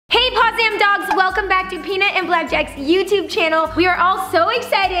Hey PawZam Dogs, welcome back to Peanut and Blackjack's YouTube channel. We are all so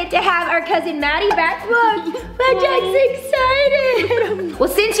excited to have our cousin Maddie back. Look, Blackjack's excited. Well,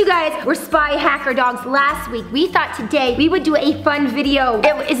 since you guys were spy hacker dogs last week, we thought today we would do a fun video.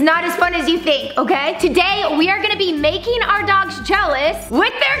 It is not as fun as you think, okay? Today, we are gonna be making our dogs jealous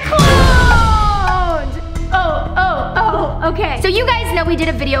with their clones. Okay. So you guys know we did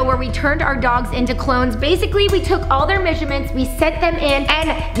a video where we turned our dogs into clones. Basically, we took all their measurements, we set them in,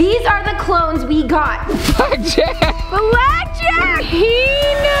 and these are the clones we got. Blackjack! Blackjack!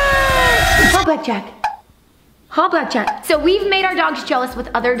 Peanut! Huh, Blackjack? Huh, Blackjack? So we've made our dogs jealous with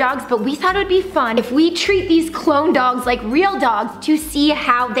other dogs, but we thought it would be fun if we treat these clone dogs like real dogs to see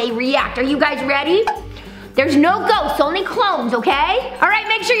how they react. Are you guys ready? There's no ghosts, only clones, okay? All right,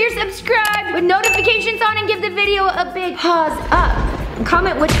 make sure you're subscribed with notifications on and give the video a big paws up. And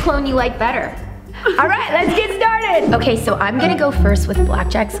comment which clone you like better. All right, let's get started. Okay, so I'm gonna go first with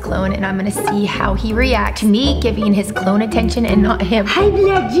Blackjack's clone and I'm gonna see how he reacts to me giving his clone attention and not him. Hi,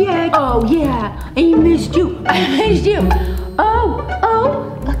 Blackjack. Oh, yeah, I missed you. I missed you. Oh,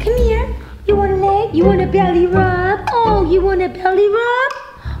 come here. You want a leg? You want a belly rub? Oh, you want a belly rub?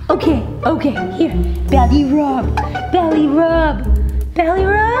 Okay, here, belly rub, belly rub, belly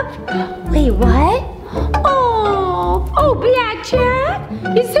rub. Wait, what? Oh, Blackjack,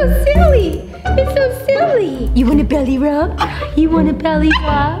 you're so silly. You're so silly. You want a belly rub? You want a belly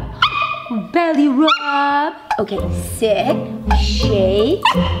rub? Belly rub. Okay, sit, shake.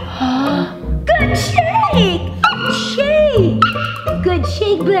 Good shake. Good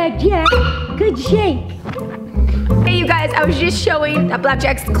shake, Blackjack. Good shake. Hey you guys, I was just showing that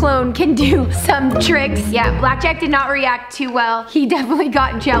Blackjack's clone can do some tricks. Yeah, Blackjack did not react too well. He definitely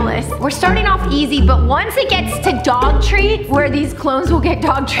got jealous. We're starting off easy, but once it gets to dog treats, where these clones will get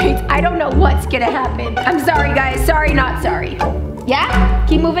dog treats, I don't know what's gonna happen. I'm sorry guys, sorry not sorry. Yeah?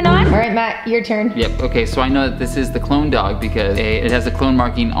 Keep moving on? All right, Matt, your turn. Yep, okay, so I know that this is the clone dog because it has a clone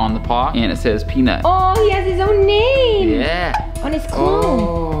marking on the paw and it says Peanut. Oh, he has his own name. Yeah. On his clone.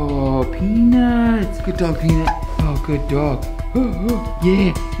 Oh, Peanut. Good dog, Peanut. Oh, good dog.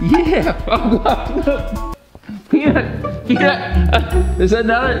 Yeah. Oh, God. Peanut. There's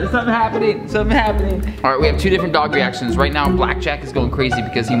something happening. All right, we have two different dog reactions. Right now, Blackjack is going crazy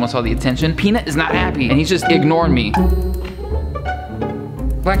because he wants all the attention. Peanut is not happy and he's just ignoring me.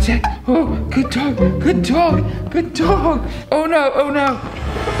 Blackjack, oh, good dog. Oh no.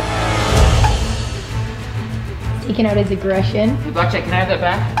 Taking out his aggression. Hey, Blackjack, can I have that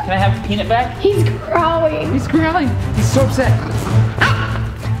back? Can I have Peanut back? He's growling. He's growling. He's so upset.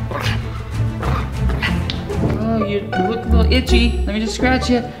 Oh, you look a little itchy. Let me just scratch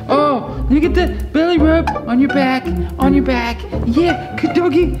you. Oh, let me get the belly rub on your back. Yeah, good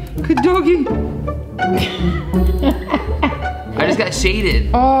doggy. I just got shaded.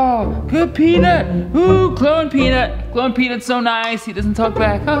 Oh, good Peanut. Ooh, clone Peanut. Clone Peanut's so nice. He doesn't talk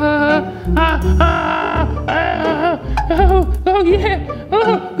back. Oh yeah.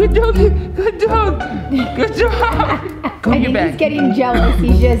 Oh, good doggy. Good dog. Go on your back. He's getting jealous.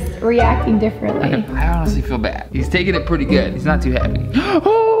 He's just reacting differently. I honestly feel bad. He's taking it pretty good. He's not too happy.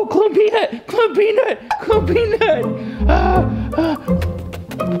 Oh, clone Peanut.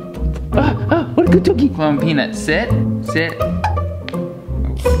 What a good doggy. Clone Peanut, sit.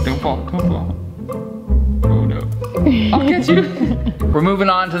 Oh, don't fall. Oh no. I'll get you. We're moving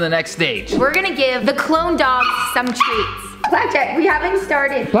on to the next stage. We're gonna give the clone dogs some treats. Blackjack, we haven't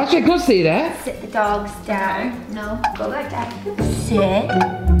started. Blackjack, don't say that. Sit the dogs down. No, go like that. Sit,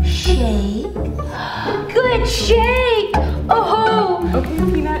 shake. Good shake. Oh. Okay,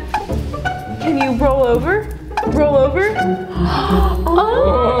 Peanut. Can you roll over? Oh,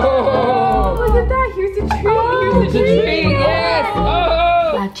 look at that. Here's a treat. Here's a treat. Yes. Oh.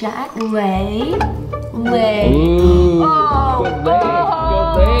 Blackjack, lay. Ooh. Oh. Good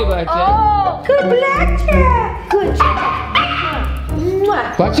lay, Blackjack. Oh, good Blackjack. Good job.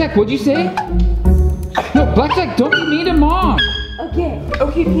 Blackjack, what'd you say? No, Blackjack, don't be mean to Mom.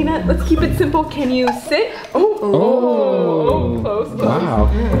 Okay, Peanut. Let's keep it simple. Can you sit? Oh, close. Wow.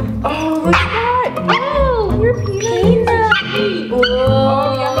 Oh, look at that. Oh, your Peanut. Oh,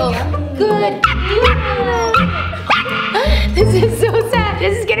 yummy. Good. This is so sad.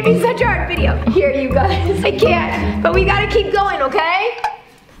 This is gonna be such a hard video. Here, you guys. I can't. But we gotta keep going, okay?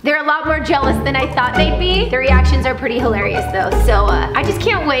 They're a lot more jealous than I thought they'd be. The reactions are pretty hilarious though. So I just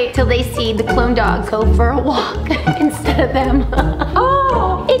can't wait till they see the clone dogs go for a walk instead of them.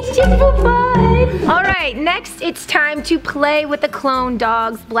 Oh, it's just for fun. All right, right, next it's time to play with the clone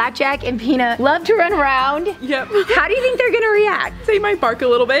dogs. Blackjack and Peanut love to run around. Yep. How do you think they're gonna react? They might bark a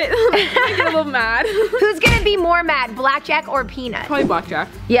little bit. Might get a little mad. Who's gonna be more mad, Blackjack or Peanut? Probably Blackjack.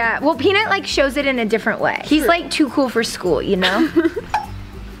 Yeah, well, Peanut like shows it in a different way. He's like too cool for school, you know?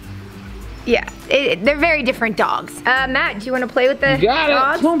 Yeah, they're very different dogs. Matt, do you want to play with the You got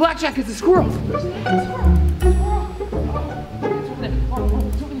dogs? it. Come on, Blackjack, it's a squirrel.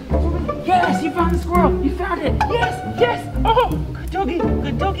 Yes, you found the squirrel. You found it. Yes, yes. Oh, good doggy,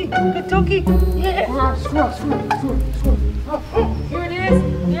 good doggy, good doggy. Yeah. Squirrel, squirrel, squirrel, squirrel. Oh, here it is.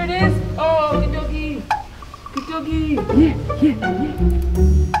 Here it is. Oh, good doggy. Good doggy. Yeah, yeah, yeah.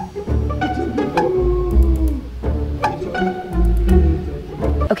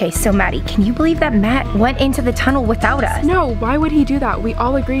 Okay, so Maddie, can you believe that Matt went into the tunnel without us? No, why would he do that? We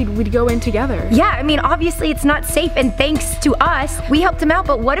all agreed we'd go in together. Yeah, I mean, obviously it's not safe, and thanks to us, we helped him out,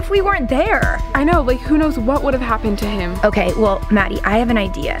 but what if we weren't there? I know, like who knows what would have happened to him. Okay, well, Maddie, I have an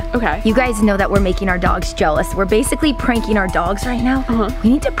idea. Okay. You guys know that we're making our dogs jealous. We're basically pranking our dogs right now.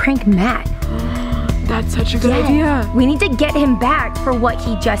 We need to prank Matt. That's such a good idea. We need to get him back for what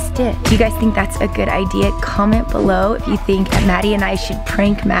he just did. Do you guys think that's a good idea? Comment below if you think that Maddie and I should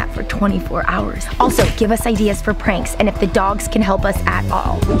prank Matt for 24 hours. Also, give us ideas for pranks and if the dogs can help us at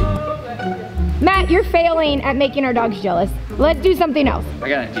all. Matt, you're failing at making our dogs jealous. Let's do something else. I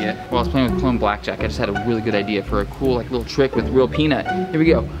got an idea. While I was playing with clone Blackjack, I just had a really good idea for a cool like little trick with real Peanut. Here we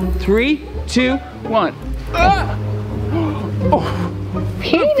go. 3, 2, 1. Ah! Oh.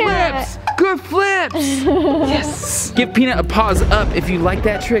 Peanut! Good flips! Good flips! Yes! Give Peanut a paws up if you like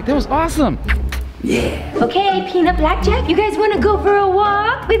that trick. That was awesome. Yeah. Okay, Peanut, Blackjack, you guys want to go for a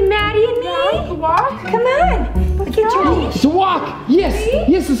walk with Maddie and me? A walk? Come on. Look at your leash. It's a walk! Yes!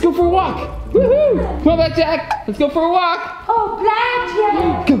 Yes, let's go for a walk! Woohoo! Come on, Blackjack! Let's go for a walk! Oh,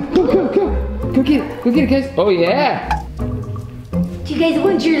 Blackjack! Go, go, go, go! Go get it! Go get it, guys! Oh, yeah! Do you guys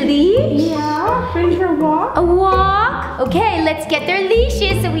want your leash? Yeah. Ready for a walk? A walk? Okay, let's get their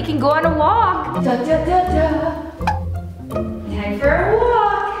leashes so we can go on a walk. Da, da, da, da. Time for a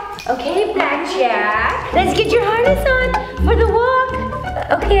walk. Okay, Blackjack. Let's get your harness on for the walk.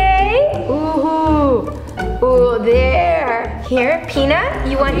 Okay. Ooh. Ooh, there. Here, Peanut,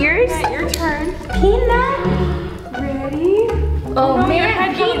 you want yours? Okay, your turn. Peanut. Ready? Oh, man, your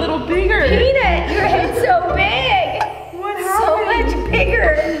head got a little bigger. Peanut, your head's so big. What So happened? much bigger.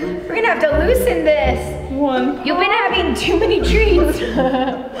 We're gonna have to loosen this. One. You've been having too many treats.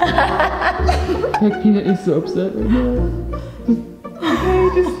 Peanut is so upset right now.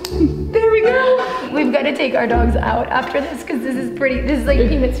 There we go. We've got to take our dogs out after this because this is like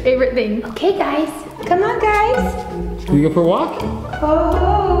Peanut's favorite thing. Okay, guys. Come on, guys. Can we go for a walk?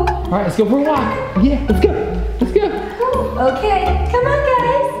 Oh. All right, let's go for a walk. Yeah, let's go. Let's go. Okay. Come on,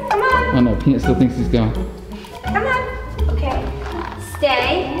 guys. Come on. Oh no, Peanut still thinks he's going. Come on. Okay.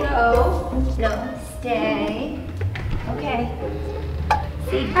 Stay. No. No. Stay. Okay.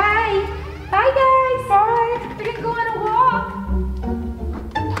 Say bye. Bye, guys. Bye. We're gonna go on a walk.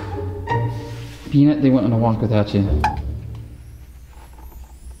 Peanut, they went on a walk without you.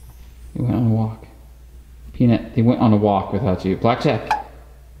 They went on a walk. Peanut, they went on a walk without you. Blackjack.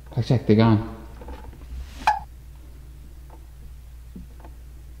 Blackjack, they're gone.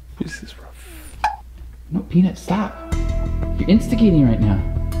 This is rough. No, Peanut, stop. You're instigating right now.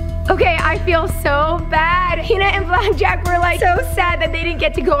 Okay, I feel so bad. Peanut and Blackjack were like so sad that they didn't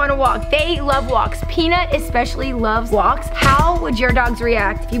get to go on a walk. They love walks. Peanut especially loves walks. How would your dogs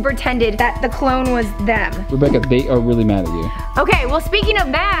react if you pretended that the clone was them? Rebecca, they are really mad at you. Okay, well speaking of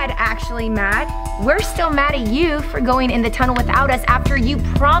mad, actually Matt, we're still mad at you for going in the tunnel without us after you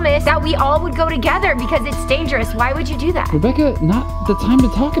promised that we all would go together because it's dangerous. Why would you do that? Rebecca, not the time to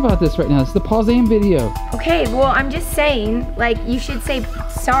talk about this right now. It's the PawZam video. Okay, well I'm just saying, like you should say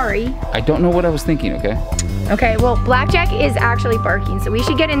sorry. I don't know what I was thinking, okay? Okay, well, Blackjack is actually barking, so we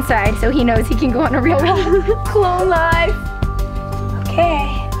should get inside so he knows he can go on a real clone life. Okay.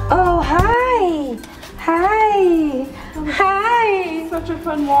 Oh, hi. Hi. Hi. Such a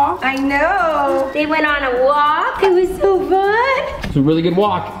fun walk. I know. They went on a walk. It was so fun. It's a really good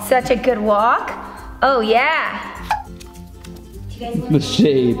walk. Such a good walk. Oh, yeah. Do you guys want The to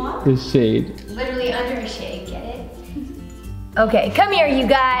shade, walk? the shade. Literally under a shade, get it? Okay, come here, you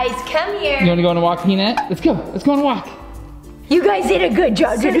guys. Come here. You wanna go on a walk, Peanut? Let's go on a walk. You guys did a good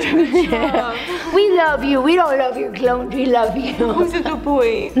job. We love you. We don't love your clones. We love you. Who's a good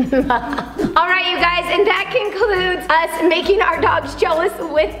boy? All right, you guys, and that concludes us making our dogs jealous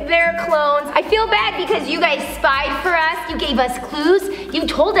with their clones. I feel bad because you guys spied for us. You gave us clues. You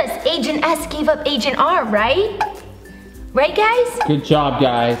told us Agent S gave up Agent R, right? Right, guys? Good job,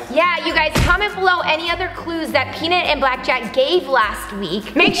 guys. Yeah, you guys, comment below any other clues that Peanut and Blackjack gave last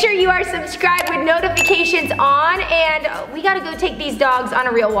week. Make sure you are subscribed with notifications on, and we gotta go take these dogs on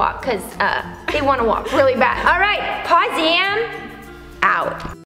a real walk, because they wanna walk really bad. All right, PawZam out.